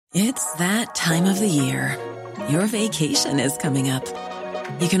It's that time of the year. Your vacation is coming up.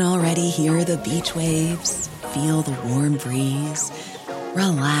 You can already hear the beach waves, feel the warm breeze,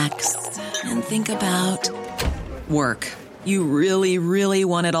 relax, and think about work. You really, really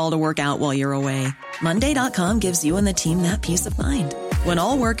want it all to work out while you're away. Monday.com gives you and the team that peace of mind. When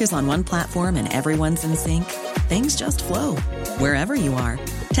all work is on one platform and everyone's in sync, things just flow. Wherever you are,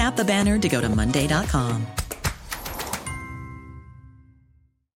 tap the banner to go to Monday.com.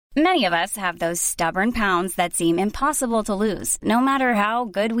 Many of us have those stubborn pounds that seem impossible to lose, no matter how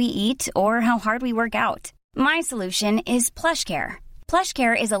good we eat or how hard we work out. My solution is PlushCare.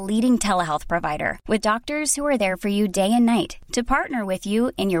 PlushCare is a leading telehealth provider with doctors who are there for you day and night to partner with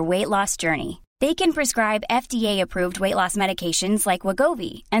you in your weight loss journey. They can prescribe FDA-approved weight loss medications like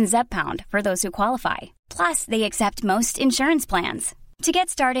Wegovy and Zepbound for those who qualify. Plus, they accept most insurance plans. To get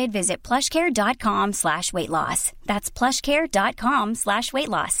started, visit plushcare.com/weightloss. That's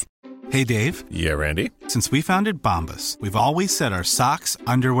plushcare.com/weightloss. Hey, Dave. Yeah, Randy. Since we founded Bombas, we've always said our socks,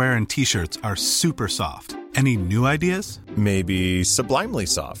 underwear, and T-shirts are super soft. Any new ideas? Maybe sublimely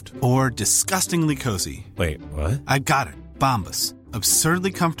soft. Or disgustingly cozy. Wait, what? I got it. Bombas.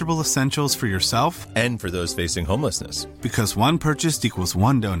 Absurdly comfortable essentials for yourself and for those facing homelessness. Because one purchased equals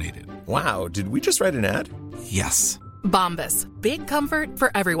one donated. Wow, did we just write an ad? Yes. Bombas. Big comfort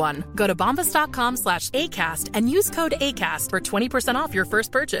for everyone. Go to bombas.com/ACAST and use code ACAST for 20% off your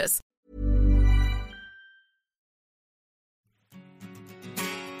first purchase.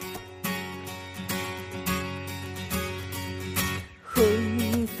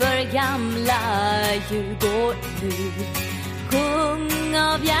 Sjung för gamla Djurgård nu. Sjung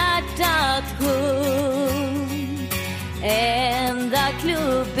av hjärtat, sjung. Enda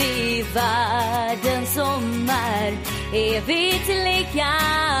klubb i världen som är evigt lika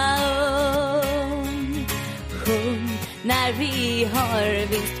ung. Sjung när vi har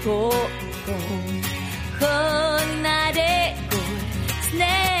vinst på gång. Sjung när det går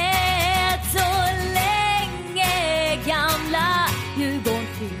snett. Så länge gamla Djurgården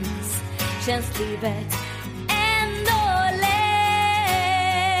finns känns livet ändå lätt.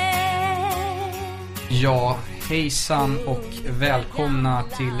 Ja, hejsan och välkomna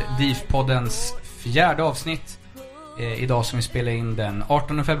till DIFpoddens 4:e avsnitt. Idag som vi spelar in den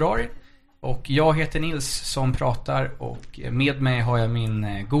 18 februari. Och jag heter Nils som pratar och med mig har jag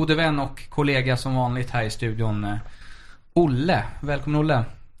min gode vän och kollega som vanligt här i studion, Olle. Välkommen Olle.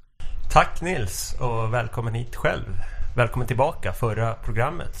 Tack Nils och välkommen hit själv. Välkommen tillbaka. Förra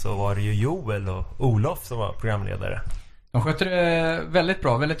programmet så var det ju Joel och Olof som var programledare. De sköter det väldigt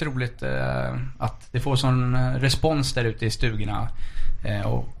bra, väldigt roligt att det får sån respons där ute i stugorna.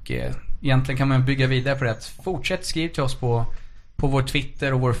 Och egentligen kan man bygga vidare på det. Fortsätt skriv till oss på vår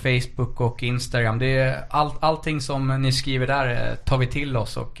Twitter och vår Facebook och Instagram. Det är allting som ni skriver där tar vi till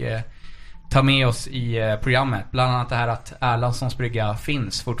oss och tar med oss i programmet. Bland annat det här att Erlandssons brygga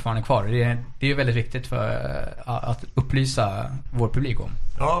finns fortfarande kvar. Det är ju väldigt viktigt för att upplysa vår publik om.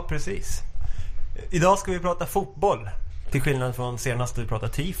 Ja, precis. Idag ska vi prata fotboll. Till skillnad från senast vi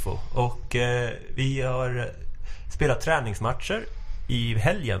pratade tifo. Och vi har spelat träningsmatcher i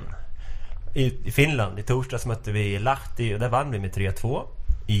helgen i Finland. I torsdags mötte vi Lahti och där vann vi med 3-2.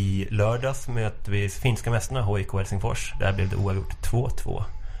 I lördags mötte vi finska mästarna HIK Helsingfors. Där blev det oavgjort 2-2.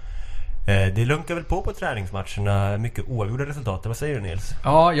 Det lunkar väl på träningsmatcherna. Mycket oavgjorda resultat. Vad säger du Nils?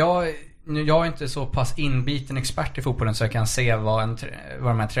 Ja, jag är inte så pass inbiten expert i fotbollen så jag kan se vad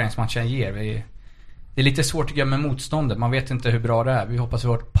de här träningsmatcherna ger. Det är lite svårt att göra med motståndet. Man vet inte hur bra det är. Vi hoppas att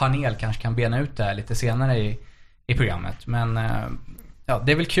vår panel kanske kan bena ut det här lite senare i programmet. Men ja,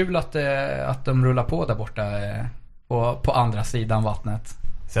 det är väl kul att de rullar på där borta på andra sidan vattnet.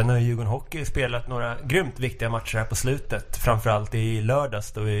 Sen har Djurgården Hockey spelat några grymt viktiga matcher här på slutet. Framförallt i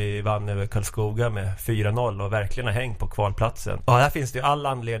lördags då vi vann över Karlskoga med 4-0 och verkligen har hängt på kvalplatsen. Och här finns det ju all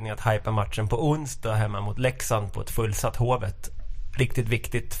anledning att hypa matchen på onsdag hemma mot Leksand på ett fullsatt Hovet. Riktigt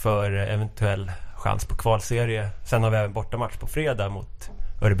viktigt för eventuell chans på kvalserie. Sen har vi även bortamatch på fredag mot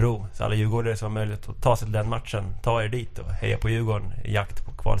Örebro. Så alla djurgårdare som har möjlighet att ta sig till den matchen, ta er dit och heja på Djurgården i jakt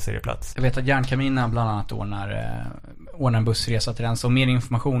på kvalserieplats. Jag vet att Järnkamina bland annat ordnar en bussresa till den. Så mer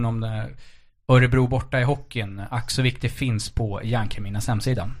information om det Örebro borta i hockeyn, ack så viktigt, finns på Järnkaminas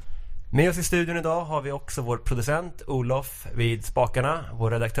hemsida. Med oss i studion idag har vi också vår producent Olof vid spakarna,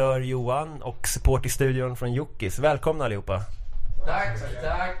 vår redaktör Johan och support i studion från Jockis. Välkomna allihopa. Tack.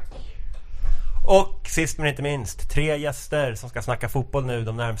 Och sist men inte minst, 3 gäster som ska snacka fotboll nu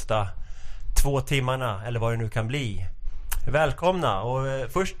de närmsta 2 timmarna, eller vad det nu kan bli. Välkomna,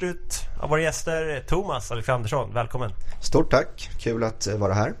 och först ut av våra gäster Thomas Alexandersson, välkommen. Stort tack, kul att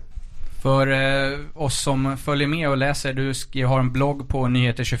vara här. För oss som följer med och läser, du har en blogg på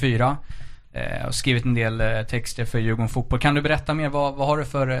Nyheter 24 och skrivit en del texter för Djurgården Fotboll. Kan du berätta mer, vad har du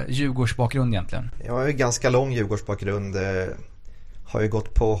för Djurgårdsbakgrund egentligen? Jag har ju ganska lång Djurgårdsbakgrund. Har ju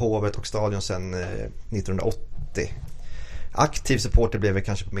gått på Hovet och Stadion sedan 1980. Aktiv supporter blev jag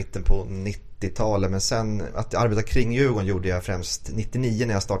kanske på mitten på 90-talet, men sen att arbeta kring Djurgården gjorde jag främst 99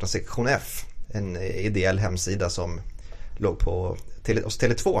 när jag startade sektion F, en ideell hemsida som låg på hos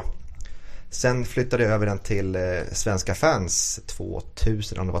Tele2. Sen flyttade jag över den till Svenska Fans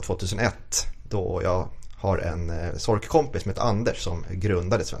 2000, om det var 2001, då jag har en sorgkompis med Anders som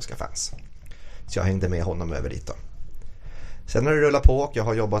grundade Svenska Fans. Så jag hängde med honom över dit då. Sen har det rullat på och jag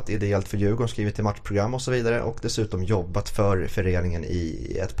har jobbat ideellt för Djurgården, skrivit till matchprogram och så vidare, och dessutom jobbat för föreningen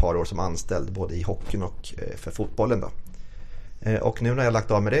i ett par år som anställd både i hockeyn och för fotbollen då. Och nu när jag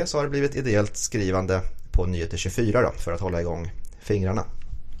lagt av med det så har det blivit ideellt skrivande på Nyheter 24 då, för att hålla igång fingrarna.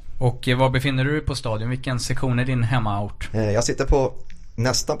 Och var befinner du dig på Stadion? Vilken sektion är din hemmaort? Jag sitter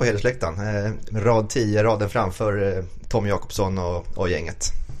nästan på hedersläktaren, rad 10, raden framför Tom Jakobsson och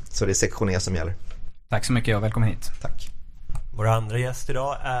gänget. Så det är sektion E som gäller. Tack så mycket och välkommen hit. Tack. Vår andra gäst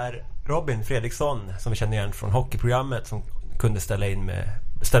idag är Robin Fredriksson, som vi känner igen från hockeyprogrammet, som kunde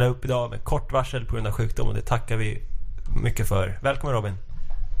ställa upp idag med kort varsel på grund av sjukdom, och det tackar vi mycket för. Välkommen Robin.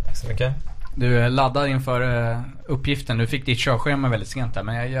 Tack så mycket. Du är laddad inför uppgiften. Du fick ditt körschema väldigt sent där,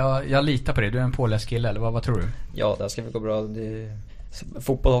 men jag litar på dig. Du är en påläst kille, eller vad tror du? Ja, det ska väl gå bra.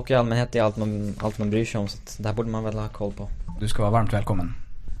 Fotboll och hockey i allmänhet är allt man bryr sig om, så det här borde man väl ha koll på. Du ska vara varmt välkommen.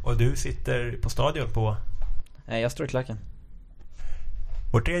 Och du sitter på Stadion på? Jag står i klacken.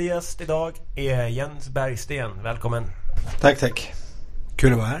 Vår tredje gäst idag är Jens Bergsten. Välkommen. Tack.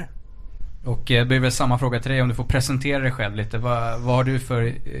 Kul att vara här. Och det blir väl samma fråga till dig, om du får presentera dig själv lite. Vad har du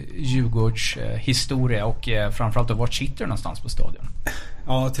för Djurgårds historia och framförallt då, vart sitter du någonstans på Stadion?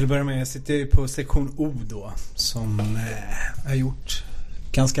 Ja, till att börja med, jag sitter på sektion O då, som jag har gjort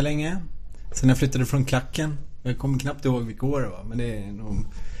ganska länge. Sen jag flyttade från klacken. Jag kommer knappt ihåg vilka år det var, men det är nog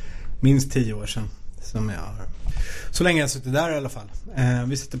minst 10 år sedan som jag har. Så länge jag suttit där i alla fall.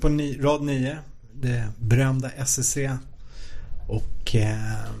 Vi sitter på rad 9, det berömda SSC. Och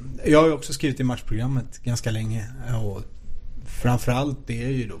jag har ju också skrivit i matchprogrammet ganska länge, och framförallt det är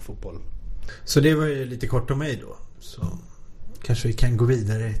ju då fotboll. Så det var ju lite kort om mig då. Så kanske vi kan gå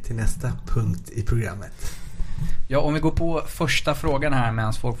vidare till nästa punkt i programmet. Ja, om vi går på första frågan här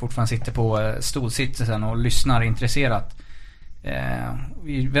medan folk fortfarande sitter på stolsitsen och lyssnar intresserat.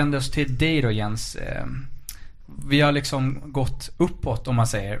 Vi vänder oss till dig då, Jens. Vi har liksom gått uppåt, om man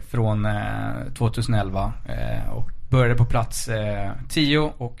säger, från 2011 och började på plats 10,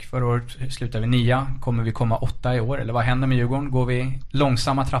 och förra året slutade vi 9. Kommer vi komma 8 i år? Eller vad händer med Djurgården? Går vi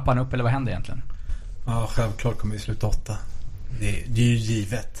långsamma trappan upp, eller vad händer egentligen? Ja, självklart kommer vi sluta 8. Det är ju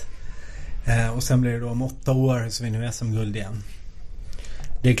givet. Och sen blir det då om 8 år så vi nu är som guld igen.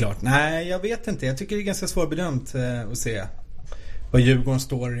 Det är klart. Nej, jag vet inte. Jag tycker det är ganska svårbedömt att se vad Djurgården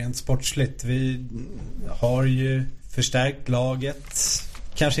står rent sportsligt. Vi har ju förstärkt laget.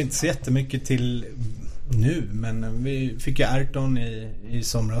 Kanske inte så jättemycket till nu, men vi fick ju Ayrton i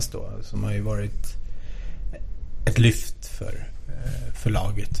somras då, som har ju varit ett lyft för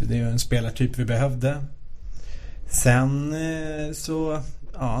laget. Det är ju en spelartyp vi behövde. Sen så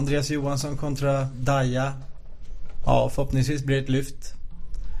Andreas Johansson kontra Daja. Ja, förhoppningsvis blir det ett lyft.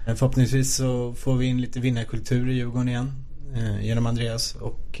 Förhoppningsvis så får vi in lite vinnarkultur i Djurgården igen genom Andreas,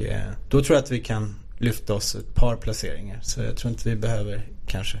 och då tror jag att vi kan lyfta oss ett par placeringar. Så jag tror inte vi behöver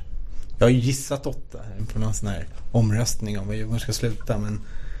kanske. Jag har ju gissat 8 på någon sån här omröstning om vad Djurgården ska sluta, men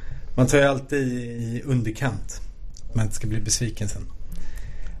man tar ju alltid i underkant. Man inte ska bli besviken sen.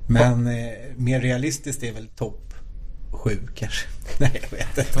 Men mer realistiskt är väl topp 7 kanske. Nej, jag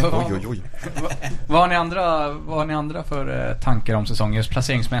vet inte. Oj. Vad har ni andra för tankar om säsongen, just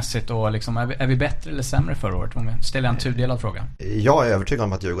placeringsmässigt, och liksom, är vi bättre eller sämre förra året? Om vi ställer en tudelad fråga. Jag är övertygad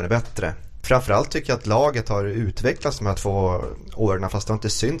om att Djurgården är bättre. Framförallt tycker jag att laget har utvecklats de här 2 åren, fast det har inte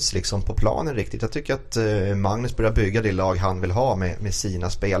synts liksom på planen riktigt. Jag tycker att Magnus börjar bygga det lag han vill ha med sina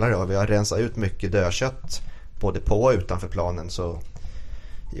spelare, och vi har rensat ut mycket dödkött både på och utanför planen. Så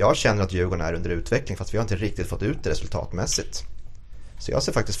jag känner att Djurgården är under utveckling, fast vi har inte riktigt fått ut det resultatmässigt. Så jag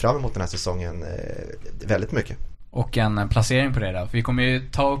ser faktiskt fram emot den här säsongen väldigt mycket. Och en placering på det där. För vi kommer ju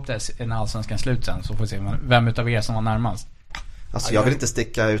ta upp det när allsvenskan slut sen, så får vi se vem utav er som var närmast. Alltså jag vill inte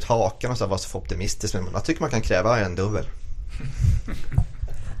sticka ut hakan och så vara så för optimistisk, men jag tycker man kan kräva en dubbel.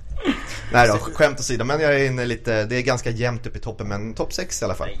 Nej då, skämt åsido, men jag är inne lite, det är ganska jämnt upp i toppen, men topp 6 i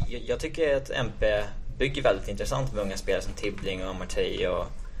alla fall. Jag tycker att MP bygger väldigt intressant med unga spelare som Tibbling och Amartey och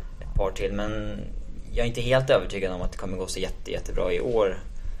ett par till, men jag är inte helt övertygad om att det kommer gå så jättebra i år.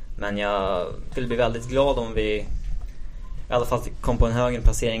 Men jag skulle bli väldigt glad om vi i alla fall kom på en högre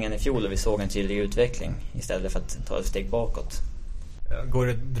placering än i fjol och vi såg en tydlig utveckling istället för att ta ett steg bakåt. Går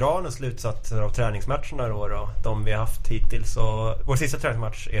det att dra några slutsatser av träningsmatcherna då? De vi har haft hittills. Och vår sista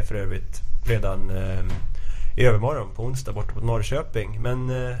träningsmatch är för övrigt redan i övermorgon på onsdag borta på Norrköping. Men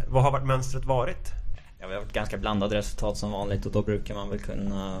vad har mönstret varit? Ja, vi har varit ganska blandade resultat som vanligt och då brukar man väl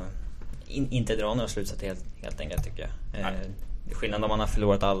kunna inte dra några slutsatser helt enkelt tycker jag. Det är skillnad om man har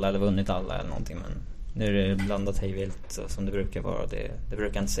förlorat alla eller vunnit alla eller någonting, men nu är det blandat hejvilt som det brukar vara. Det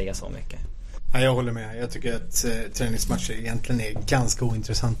brukar inte säga så mycket. Ja, jag håller med. Jag tycker att träningsmatcher egentligen är ganska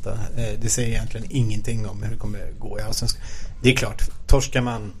ointressanta. Det säger egentligen ingenting om hur det kommer gå. Det är klart, torskar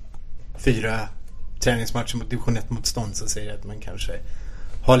man 4 träningsmatcher mot division 1-motstånd så säger det att man kanske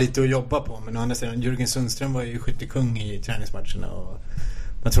har lite att jobba på. Men å andra sidan, Jürgen Sundström var ju skyttekung i träningsmatcherna och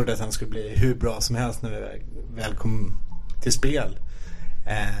man trodde att han skulle bli hur bra som helst när vi väl kom till spel.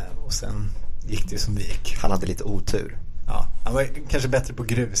 Och sen gick det som det gick. Han hade lite otur. Ja, han var kanske bättre på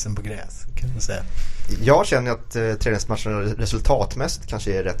grus än på gräs, kan man säga. Jag känner att träningsmatcherna resultatmässigt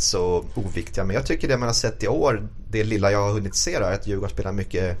kanske är rätt så oviktiga. Men jag tycker det man har sett i år, det lilla jag har hunnit se är att Djurgården spelar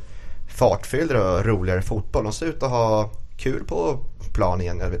mycket fartfylld och roligare fotboll. De ser ut att ha kul på plan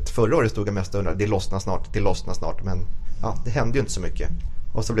igen. Jag vet, förra året stod jag mest och undrade, det lossnar snart. Men ja, det hände ju inte så mycket.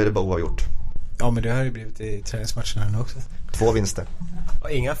 Och så blev det bara oavgjort. Ja, men det har ju blivit i träningsmatcherna nu också. 2 vinster.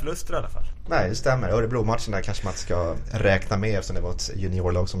 Och inga förluster i alla fall. Nej, det stämmer. Örebro-matcherna kanske man ska räkna med eftersom det var ett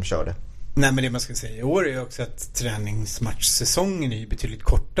juniorlag som körde. Nej, men det man ska säga i år är ju också att träningsmatchsäsongen är betydligt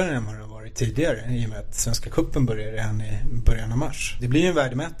kortare än vad det har varit tidigare i och med att Svenska cupen börjar redan i början av mars. Det blir ju en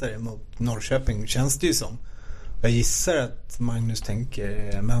värdemätare mot Norrköping, känns det ju som. Jag gissar att Magnus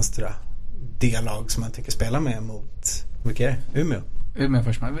tänker mönstra det lag som man tänker spela med mot, vilka är det? Umeå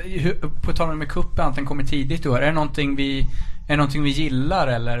först. På tal med kuppen, att den kommer tidigt då. Är det någonting vi gillar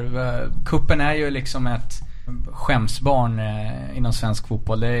eller? Kuppen är ju liksom ett skämsbarn inom svensk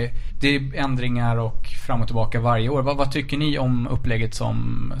fotboll. Det är ändringar och fram och tillbaka varje år. Vad tycker ni om upplägget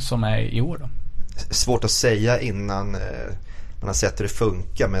som är i år då? Svårt att säga innan man har sett hur det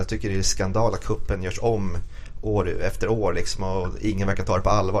funkar, men jag tycker det är skandal att kuppen görs om år efter år liksom, och ingen verkar ta det på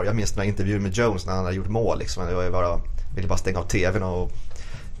allvar. Jag minns några intervjuer med Jones när han hade gjort mål liksom, ville bara stänga av tvn och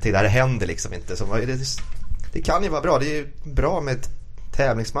det där händer liksom inte. Så det kan ju vara bra. Det är ju bra med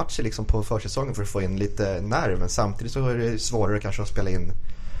tävlingsmatcher liksom på försäsongen för att få in lite nerv, men samtidigt så är det svårare kanske att spela in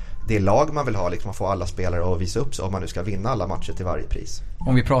det lag man vill ha liksom, att få alla spelare att visa upp sig om man nu ska vinna alla matcher till varje pris.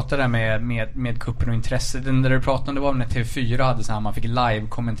 Om vi pratar där med kuppen och intresse, den där du pratade om, det var när TV4 hade så här, man fick live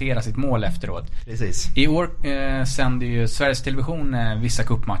kommentera sitt mål efteråt. Precis. I år sände ju Sveriges Television vissa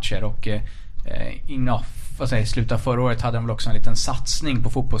kuppmatcher och i slutet av förra året hade de väl också en liten satsning på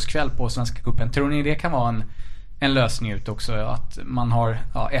fotbollskväll på Svenska cupen. Tror ni det kan vara en lösning ut också, att man har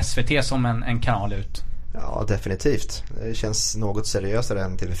SVT som en kanal ut? Ja, definitivt. Det känns något seriösare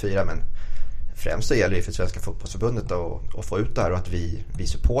än TV4, men främst så gäller det för Svenska fotbollsförbundet att få ut det här och att vi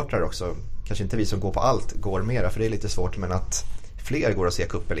supportrar också. Kanske inte vi som går på allt går mera, för det är lite svårt, men att fler går att se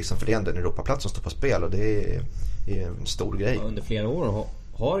kuppen liksom, för det är ändå en Europaplats som står på spel och det är en stor grej. Ja, under flera år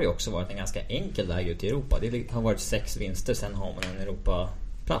har det också varit en ganska enkel väg ut i Europa. Det har varit 6 vinster, sen har man en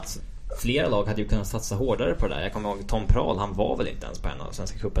Europaplats. Flera lag hade ju kunnat satsa hårdare på det där. Jag kommer ihåg Tom Prahl, han var väl inte ens på en av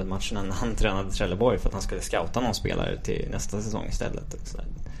Svenska cupen-matcherna när han tränade Trelleborg för att han skulle scouta någon spelare till nästa säsong istället. Så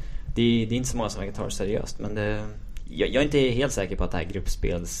det är inte så många som tar det seriöst, men jag är inte helt säker på att det här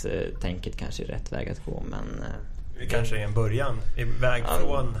gruppspelstänket kanske är rätt väg att gå, men det kanske är en början i väg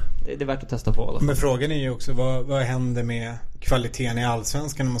från. Det är värt att testa på. Men frågan är ju också vad händer med kvaliteten i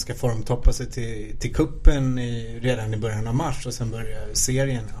Allsvenskan när man ska formtoppa sig till kuppen redan i början av mars och sen börjar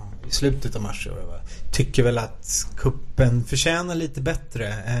serien i slutet av mars. Tycker väl att kuppen förtjänar lite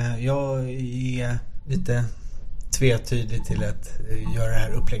bättre. Jag är lite tvetydig till att göra det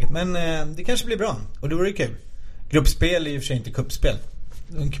här upplägget, men det kanske blir bra och det vore kul. Gruppspel är ju för sig inte kuppspel,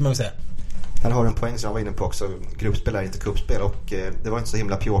 kan man väl säga. Här har du en poäng som jag var inne på också. Gruppspel är inte kuppspel och det var inte så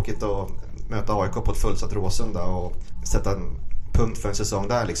himla pjåkigt att möta AIK på ett fullsatt Råsunda och sätta en punkt för en säsong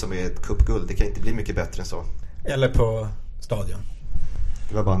där liksom med ett kuppguld. Det kan inte bli mycket bättre än så. Eller på stadion.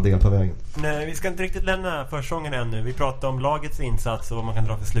 Det var bara en del på vägen. Nej, vi ska inte riktigt lämna försäsongen ännu. Vi pratar om lagets insats och vad man kan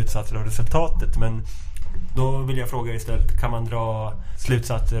dra för slutsatser av resultatet, men då vill jag fråga istället, kan man dra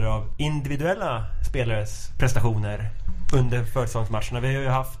slutsatser av individuella spelares prestationer under försäsongsmatcherna? Vi har ju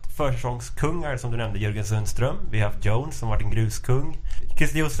haft försäsongskungar som du nämnde, Jürgen Sundström. Vi har haft Jones som varit en gruskung.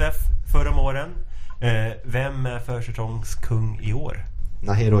 Christer Josef förra om åren. Vem är försäsongskung i år?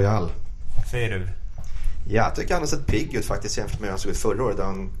 Nahir Royal. Säger du? Ja, jag tycker han har sett pigg ut faktiskt jämfört med hur han såg ut förra året.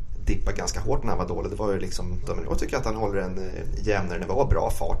 Han dippade ganska hårt när han var dålig. Det var ju liksom, jag tycker att han håller en jämnare nivå, bra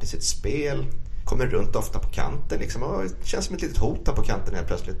fart i sitt spel, kommer runt ofta på kanten liksom, och känns som ett litet hot på kanten helt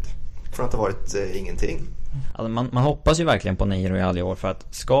plötsligt från att det ha varit ingenting. Alltså man hoppas ju verkligen på Neil Royal i år, för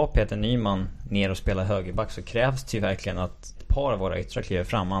att ska Peter Nyman ner och spela högerback så krävs det ju verkligen att ett par av våra yttrar kliver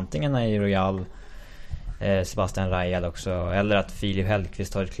fram, antingen Neil Royal, Sebastian Rajal också, eller att Filip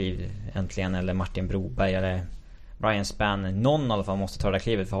Hellqvist tar ett kliv äntligen, eller Martin Broberg eller Brian Spann. Någon i alla fall måste ta det där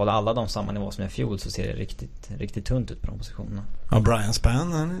klivet, för håller alla de samma nivå som i fjol så ser det riktigt tunt ut på de positionerna. Ja, Brian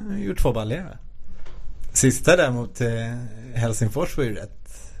Spann, han har gjort 2 baljor. Sista där mot Helsingfors var ju rätt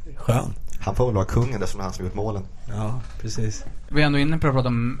skön. Han får väl vara kungen där, som han som gjort målen. Ja, precis. Vi är ändå inne på att prata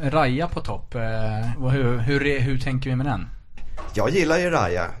om Raja på topp. Hur tänker vi med den? Jag gillar ju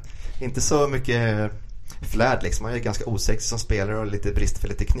Raja. Inte så mycket flärd liksom. Han är ganska osexig som spelare och lite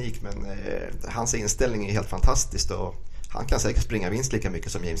bristfällig teknik, men hans inställning är helt fantastisk, och han kan säkert springa vinst lika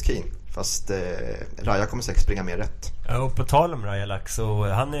mycket som James Keen, fast Raja kommer säkert springa mer rätt. Ja, och på tal om Raja Lax, så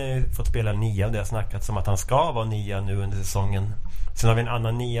han har fått spela 9, och det har snackats som att han ska vara 9 nu under säsongen. Sen har vi en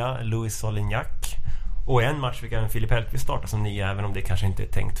annan 9, Louis Solignac, och en match fick även Filip Hellqvist starta som 9, även om det kanske inte är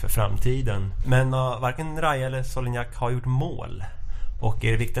tänkt för framtiden. Men varken Raja eller Solignac har gjort mål. Och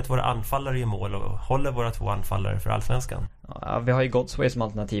är det viktigt att våra anfallare gör mål och håller våra 2 anfallare för allsvenskan? Ja, vi har ju Godsway som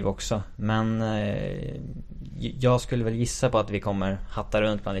alternativ också, men jag skulle väl gissa på att vi kommer hatta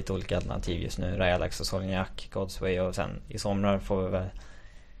runt bland lite olika alternativ just nu. Rajalax och Solignac, Godsway, och sen i somrar får vi väl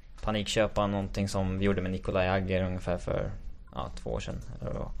panikköpa någonting som vi gjorde med Nikolaj Agger ungefär för 2 år sedan.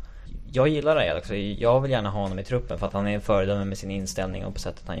 Jag gillar Rajalax, och jag vill gärna ha honom i truppen för att han är en föredöme med sin inställning och på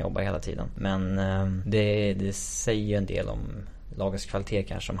sättet han jobbar hela tiden. Men det säger ju en del om lagets kvalitet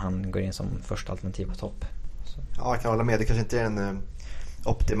kanske, om han går in som första alternativ på topp. Så. Ja, jag kan hålla med. Det kanske inte är den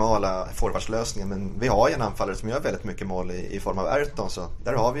optimala forwardslösningen, men vi har ju en anfallare som gör väldigt mycket mål i form av Ayrton, så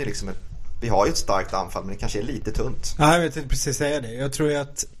där har vi liksom vi har ju ett starkt anfall, men det kanske är lite tunt. Ja, jag vet precis säga det. Jag tror ju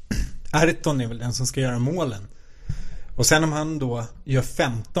att Ayrton är väl den som ska göra målen. Och sen om han då gör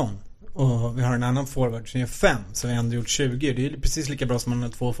 15 och vi har en annan forward som gör 5, så har vi ändå gjort 20. Det är ju precis lika bra som man har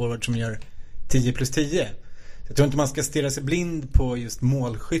 2 forward som gör 10 plus 10. Jag tror inte man ska stirra sig blind på just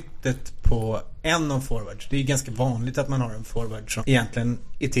målskyttet på en av forwards. Det är ganska vanligt att man har en forward som egentligen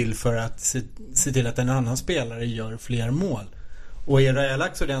är till för att se till att en annan spelare gör fler mål. Och är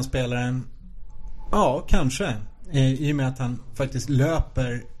Rajalax och den spelaren, ja, kanske. I och med att han faktiskt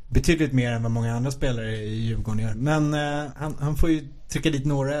löper betydligt mer än vad många andra spelare i Djurgården gör. Men han får ju trycka dit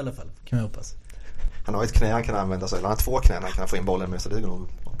några i alla fall, kan man hoppas. Han har ett knä han kan använda sig. Han har 2 knän han kan få in bollen med, så det går nog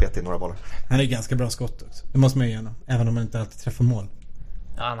att peta in några bollar. Han är ganska bra skott också. Det måste man ju gärna, även om man inte alltid träffar mål.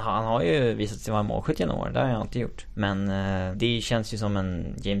 Ja, han har ju visat sig vara målskytt genom år. Det har han alltid gjort. Men det känns ju som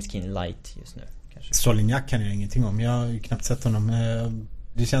en James Keen light just nu kanske. Solignac kan jag ingenting om. Jag har ju knappt sett honom.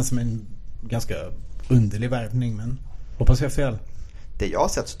 Det känns som en ganska underlig värvning, men hoppas jag har fel. Det jag har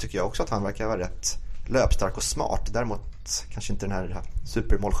sett så tycker jag också att han verkar vara rätt löpstark och smart. Däremot kanske inte den här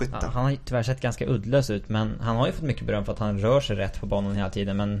supermålskytten. Ja, han har ju tyvärr sett ganska uddlös ut, men han har ju fått mycket beröm för att han rör sig rätt på banan hela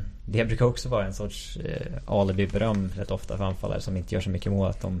tiden. Men det brukar också vara en sorts alibi-beröm rätt ofta för anfallare som inte gör så mycket mål,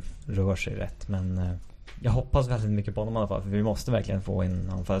 att de rör sig rätt. Men jag hoppas väldigt mycket på honom i alla fall, för vi måste verkligen få en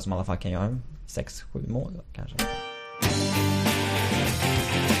anfallare som i alla fall kan göra 6-7 mål kanske.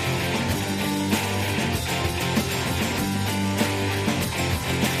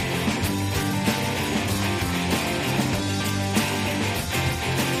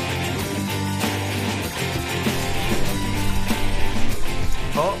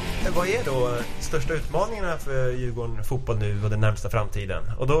 Ja, vad är då största utmaningarna för Djurgården fotboll nu och den närmsta framtiden?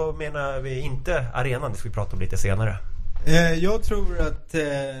 Och då menar vi inte arenan, det ska vi prata om lite senare. Jag tror att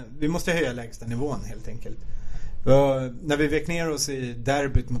vi måste höja lägsta nivån helt enkelt. När vi vek ner oss i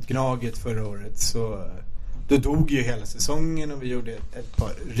derbyt mot Gnaget förra året, så då dog ju hela säsongen och vi gjorde ett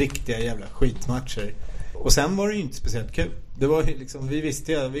par riktiga jävla skitmatcher. Och sen var det ju inte speciellt kul. Det var liksom, vi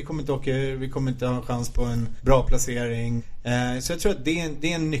visste att vi kommer inte åka ur, vi kommer inte ha en chans på en bra placering. Så jag tror att det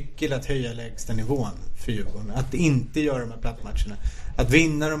är en nyckel att höja lägsta nivån för Djurgården. Att inte göra de här plattmatcherna. Att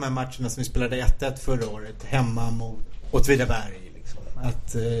vinna de här matcherna som vi spelade 1-1 förra året hemma mot Åtvidaberg. Liksom.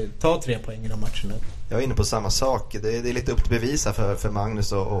 Att ta 3 poäng i de matcherna. Jag är inne på samma sak. Det är lite upp till bevisa för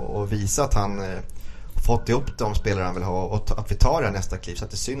Magnus och visa att han fått ihop de spelare han vill ha, och att vi tar det här nästa kliv så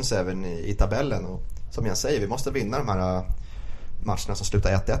att det syns även i tabellen. Och som jag säger, vi måste vinna de här matcherna som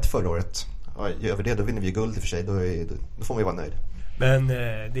slutade 1-1 förra året. Och gör vi det, då vinner vi guld i och för sig. Då får vi vara nöjd. Men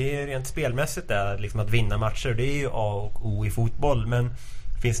det är rent spelmässigt där, liksom att vinna matcher. Det är ju A och O i fotboll. Men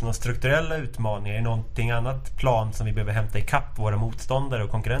finns det några strukturella utmaningar? Är det någonting annat plan som vi behöver hämta i kapp våra motståndare och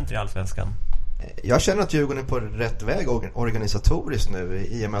konkurrenter i Allsvenskan? Jag känner att Djurgården är på rätt väg organisatoriskt nu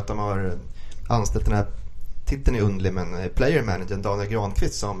i och med att de har anställt den här titeln är underlig, men player managern Daniel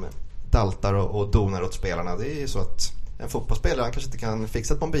Granqvist som daltar och donar åt spelarna. Det är ju så att en fotbollsspelare kanske inte kan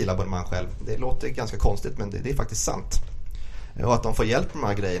fixa ett mobilabonnemang själv. Det låter ganska konstigt, men det är faktiskt sant. Och att de får hjälp med de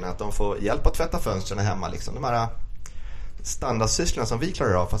här grejerna, att de får hjälp att tvätta fönstren hemma liksom. De här standardsysslorna som vi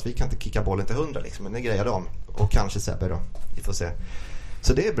klarar av, fast vi kan inte kicka bollen till 100 liksom, men det grejer de. Och kanske Sebbe då, vi får se.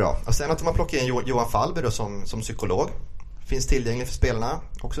 Så det är bra. Och sen att de har plockat in Johan Fallberg då som psykolog. Finns tillgänglig för spelarna.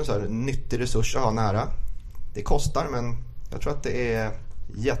 Också en så här nyttig resurs att ha nära. Det kostar, men jag tror att det är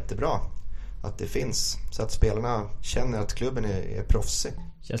jättebra att det finns. Så att spelarna känner att klubben är proffsig.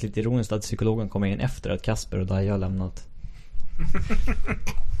 Känns lite ironiskt att psykologen kommer in efter att Kasper och Daja har lämnat.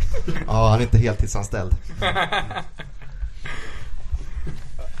 Ja, han är inte heltidsanställd.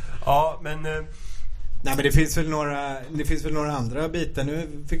 Ja, men... Nej, men det finns väl några andra bitar.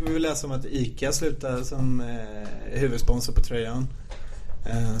 Nu fick vi väl läsa om att ICA slutar som huvudsponsor på tröjan.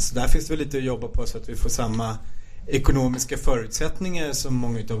 Så där finns det väl lite att jobba på så att vi får samma ekonomiska förutsättningar som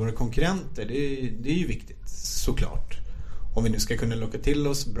många av våra konkurrenter. Det är ju viktigt, såklart. Om vi nu ska kunna locka till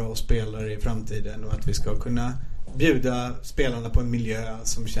oss bra spelare i framtiden och att vi ska kunna bjuda spelarna på en miljö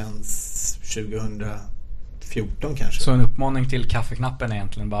som känns 2014 kanske. Så en uppmaning till kaffeknappen är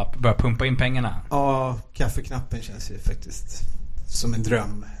egentligen bara börja pumpa in pengarna? Ja, kaffeknappen känns ju faktiskt som en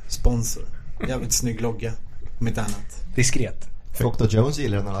drömsponsor. Jävligt snygg logga, om inte annat. Diskret. Dr. Jones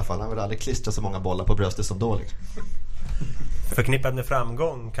gillar den i alla fall. Han vill aldrig klistra så många bollar på bröstet som då liksom. Förknippad med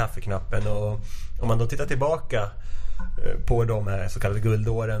framgång, kaffeknappen, och om man då tittar tillbaka på de här så kallade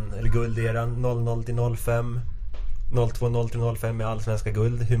guldåren eller gulderan 00 till 05, 02 till 05 med allsvenska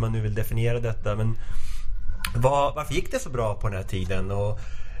guld, hur man nu vill definiera detta, men varför gick det så bra på den här tiden, och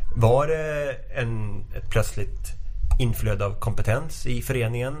var det ett plötsligt inflöde av kompetens i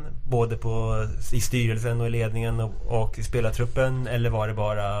föreningen, både i styrelsen och i ledningen och i spelartruppen, eller var det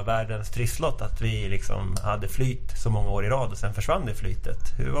bara världens trisslott att vi liksom hade flyt så många år i rad och sen försvann det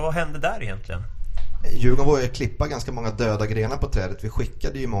flytet? Vad hände där egentligen? Djurgården var ju klippa ganska många döda grenar på trädet. Vi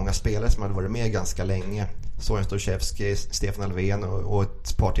skickade ju många spelare som hade varit med ganska länge. Soren Storchevski, Stefan Alvén och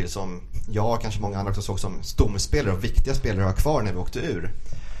ett par till som jag kanske många andra också såg som stomspelare och viktiga spelare att ha kvar när vi åkte ur.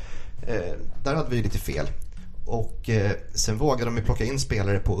 Där hade vi lite fel. Och sen vågade de ju plocka in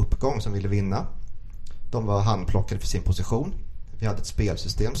spelare på uppgång som ville vinna. De var handplockade för sin position. Vi hade ett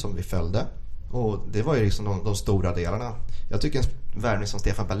spelsystem som vi följde. Och det var ju liksom de stora delarna. Jag tycker en värvning som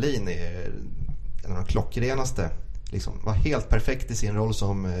Stefan Berlin är en av de klockrenaste. Liksom, var helt perfekt i sin roll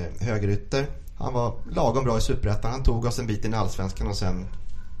som högerytter. Han var lagom bra i Superettan. Han tog oss en bit in i Allsvenskan och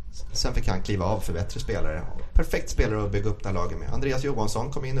sen fick han kliva av för bättre spelare. Perfekt spelare att bygga upp det här laget med. Andreas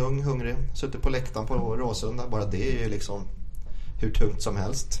Johansson kom in ung, hungrig, suttit på läktaren på Råsunda. Bara det är ju liksom hur tungt som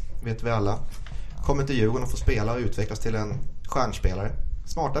helst, vet vi alla. Kommer till Djurgården och får spela och utvecklas till en stjärnspelare.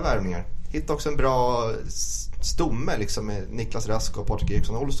 Smarta värvningar. Hittade också en bra stomme liksom, med Niklas Rask och Patrik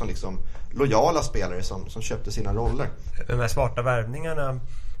Eriksson Olsson, liksom lojala spelare som köpte sina roller. De här smarta värvningarna,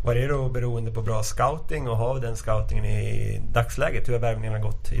 var det då beroende på bra scouting, och har den scoutingen i dagsläget? Hur har värvningarna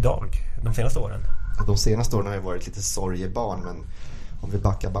gått idag, de senaste åren? De senaste åren har ju varit lite sorgebarn, men om vi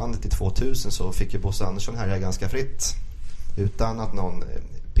backar bandet till 2000 så fick ju Bosse Andersson här ganska fritt utan att någon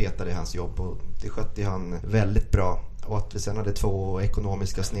petade i hans jobb, och det skötte han väldigt bra. Och att vi sen hade 2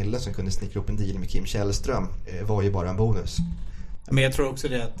 ekonomiska snille som kunde snickra upp en deal med Kim Källström var ju bara en bonus. Men jag tror också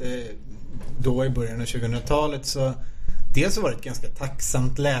det att då i början av 2000-talet så dels var det ett ganska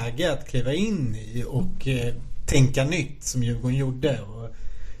tacksamt läge att kliva in i och tänka nytt som Djurgården gjorde, och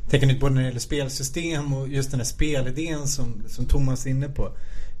tänka nytt både när det gäller spelsystem och just den här spelidén som Thomas är inne på.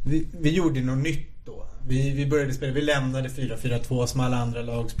 Vi gjorde något nytt då. Vi började spela, vi lämnade 4-4-2 som alla andra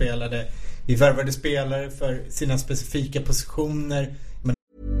lag spelade. Vi värvade spelare för sina specifika positioner.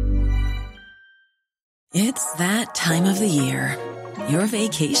 It's that time of the year. Your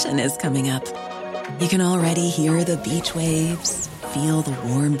vacation is coming up. You can already hear the beach waves, feel the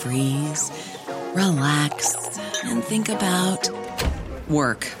warm breeze, relax and think about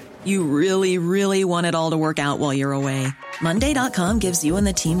work. You really, really want it all to work out while you're away. Monday.com gives you and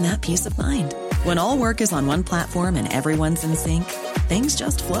the team that peace of mind. When all work is on one platform and everyone's in sync, things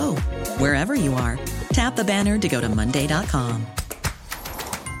just flow. Wherever you are, tap the banner to go to Monday.com.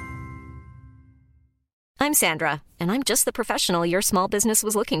 I'm Sandra, and I'm just the professional your small business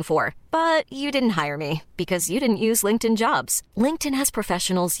was looking for. But you didn't hire me because you didn't use LinkedIn Jobs. LinkedIn has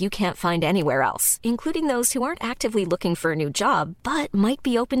professionals you can't find anywhere else, including those who aren't actively looking for a new job, but might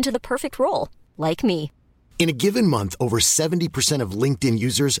be open to the perfect role, like me. In a given month, over 70% of LinkedIn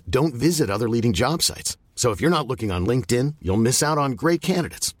users don't visit other leading job sites. So if you're not looking on LinkedIn, you'll miss out on great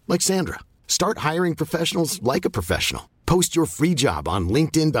candidates like Sandra. Start hiring professionals like a professional. Post your free job on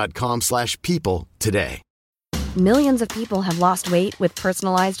linkedin.com/people today. Millions of people have lost weight with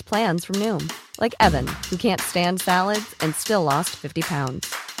personalized plans from Noom. Like Evan, who can't stand salads and still lost 50 pounds.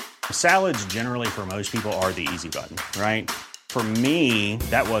 Salads generally for most people are the easy button, right? For me,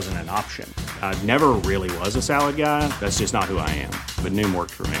 that wasn't an option. I never really was a salad guy. That's just not who I am. But Noom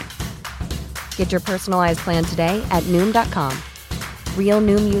worked for me. Get your personalized plan today at Noom.com. Real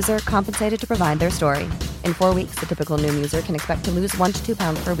Noom user compensated to provide their story. In 4 weeks, the typical Noom user can expect to lose 1 to 2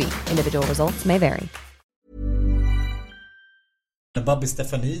 pounds per week. Individual results may vary. Bobby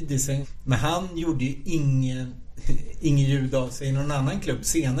Stefanidis, men han gjorde ju ingen ljud av sig i någon annan klubb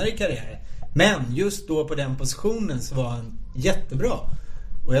senare i karriären. Men just då på den positionen så var han jättebra.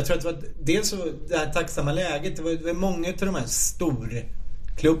 Och jag tror att det var dels så det här tacksamma läget, det var många av de här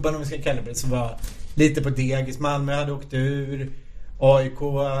storklubbarna, om vi ska kalla det, som var lite på degis. Malmö hade åkt ur, AIK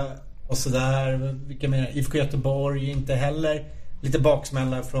och sådär, vilka mer, IFK Göteborg inte heller. Lite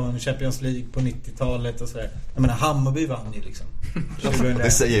baksmälla från Champions League på 90-talet och sådär. Jag menar, Hammarby vann ju liksom.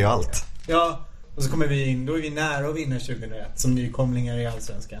 Det säger ju allt. Ja, och så kommer vi in, då är vi nära att vinna 2001 som nykomlingar i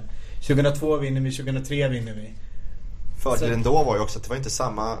Allsvenskan. 2002 vinner vi, 2003 vinner vi. Fördelen då var ju också att det var inte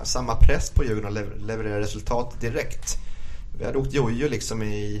samma press på Djurgården att leverera resultat direkt. Vi hade åkt jojo liksom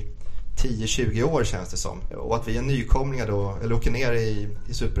i 10-20 år känns det som. Och att vi är nykomlingar då, eller åker ner i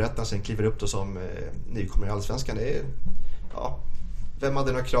Superettan, sen kliver upp då som nykomlingar i Allsvenskan, det är, ja, vem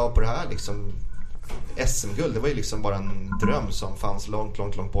hade några krav på det här liksom? SM-guld, det var ju liksom bara en dröm som fanns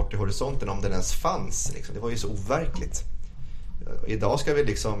långt bort i horisonten, om den ens fanns liksom. Det var ju så overkligt. Idag ska vi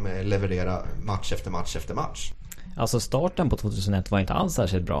liksom leverera match efter match efter match. Alltså starten på 2001 var inte alls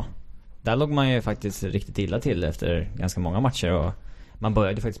särskilt bra. Där låg man ju faktiskt riktigt illa till efter ganska många matcher, och man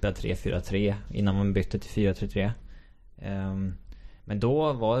började faktiskt spela 3-4-3 innan man bytte till 4-3-3. Men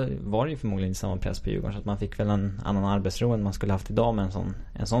då var det ju förmodligen samma press på Djurgården, så att man fick väl en annan arbetsro än man skulle haft idag med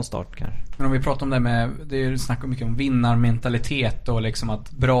en sån start kanske. Men om vi pratar om det med, det är snack mycket om vinnarmentalitet och liksom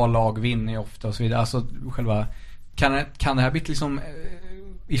att bra lag vinner ofta och så vidare. Alltså själva, kan det här bli liksom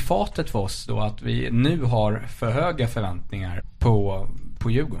i fatet för oss då, att vi nu har för höga förväntningar på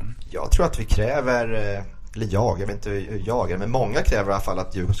Djurgården? Jag tror att vi kräver, eller jag vet inte hur jag är, men många kräver i alla fall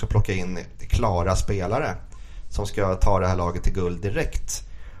att Djurgården ska plocka in klara spelare som ska ta det här laget till guld direkt.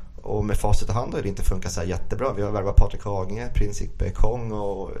 Och med facit i hand har det inte funkat så här jättebra. Vi har värvat Patrik Haginge, Principe Kong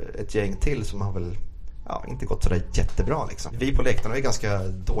och ett gäng till som har väl inte gått så där jättebra liksom. Vi på läktarna är ganska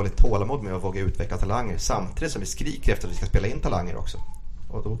dåligt tålamod med att våga utveckla talanger, samtidigt som vi skriker efter att vi ska spela in talanger också.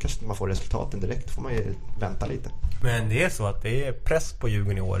 Och då kanske man får resultaten direkt, får man ju vänta lite. Men det är så att det är press på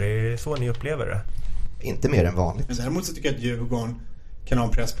Djurgården i år, det är så ni upplever det? Inte mer än vanligt. Men däremot så tycker jag att Djurgården kan ha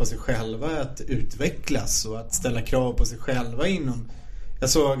en press på sig själva att utvecklas och att ställa krav på sig själva inom. Jag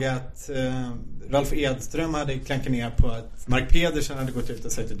såg att Ralf Edström hade klankat ner på att Mark Pedersen hade gått ut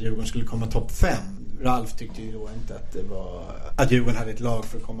och sagt att Djurgården skulle komma topp 5. Ralf tyckte ju då inte att det var att Djurgården hade ett lag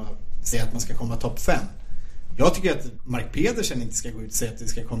för att säga att man ska komma topp 5. Jag tycker att Mark Pedersen inte ska gå ut och säga att vi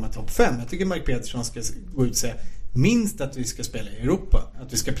ska komma topp 5. Jag tycker Mark Pedersen ska gå ut och säga minst att vi ska spela i Europa,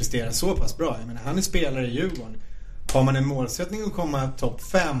 att vi ska prestera så pass bra. Jag menar, han är spelare i Djurgården. Har man en målsättning att komma topp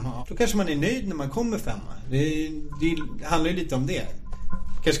 5, då kanske man är nöjd när man kommer 5. Det handlar ju lite om det.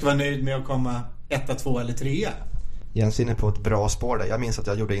 Kanske ska vara nöjd med att komma 1, 2 eller 3. Jens är inne på ett bra spår där. Jag minns att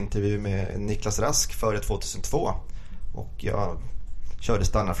jag gjorde intervju med Niklas Rask före 2002. Och jag körde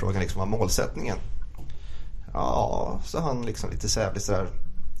standardfrågan liksom, vad målsättningen? Ja, så han liksom lite sävligt sådär.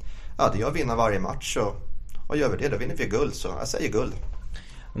 Ja, det är att vinna varje match, och gör vi det, då vinner vi guld, så jag säger guld.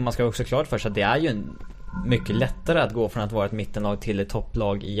 Man ska också klart för sig att det är ju mycket lättare att gå från att vara ett mittenlag till ett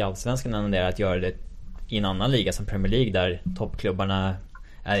topplag i Allsvenskan än det är att göra det i en annan liga som Premier League, där toppklubbarna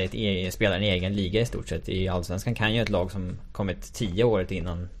spelar en egen liga i stort sett. I Allsvenskan kan ju ett lag som kommit 10 året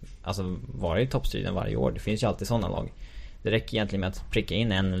innan alltså vara i toppstriden varje år. Det finns ju alltid sådana lag. Det räcker egentligen med att pricka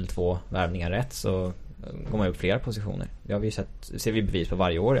in 1 eller 2 värvningar rätt, så går man upp flera positioner. Det har vi ser vi bevis på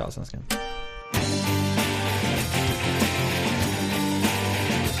varje år i Allsvenskan.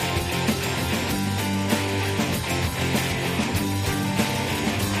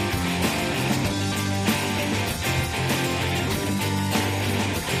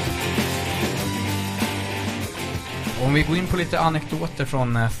 Om vi går in på lite anekdoter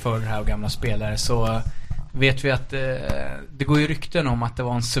från förr här och gamla spelare, så vet vi att det går ju rykten om att det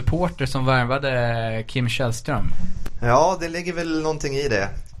var en supporter som värvade Kim Källström. Ja, det ligger väl någonting i det.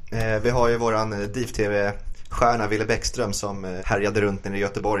 Vi har ju våran DIF-TV stjärna Ville Bäckström som härjade runt nere i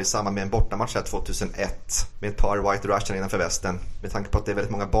Göteborg i samband med en bortamatch här 2001 med ett par White Russian innanför västen. Med tanke på att det är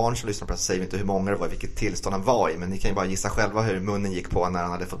väldigt många barn som lyssnar på det så säger vi inte hur många det var, vilket tillstånd han var i, men ni kan ju bara gissa själva hur munnen gick på när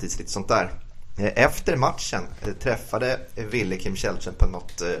han hade fått i sig lite sånt där. Efter matchen träffade Ville Kim Källström på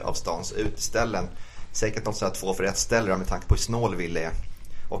något av stans utställen. Säkert något sådär 2 för 1 ställe med tanke på hur snål Ville är.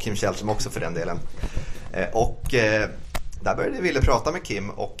 Och Kim Källström också för den delen. Och där började Ville prata med Kim.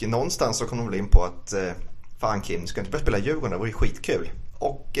 Och någonstans så kom de väl in på att fan Kim, ska inte börja spela Djurgården? Det vore ju skitkul.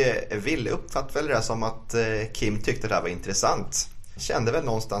 Och Ville uppfattade väl det som att Kim tyckte det här var intressant. Kände väl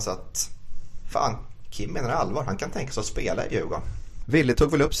någonstans att fan, Kim menar allvar. Han kan tänka sig att spela i Djurgården. Ville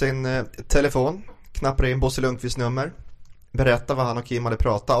tog väl upp sin telefon, knappade in Bosse Lundqvists nummer, berättade vad han och Kim hade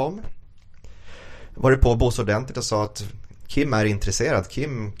pratat om. Var det på Bosse ordentligt och sa att Kim är intresserad,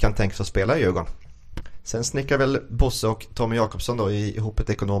 Kim kan tänka sig att spela i Djurgården. Sen snickrade väl Bosse och Tommy Jakobsson då ihop ett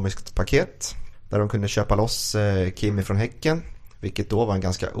ekonomiskt paket där de kunde köpa loss Kim ifrån Häcken, vilket då var en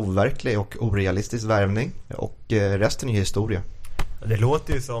ganska overklig och orealistisk värvning, och resten är historia. Det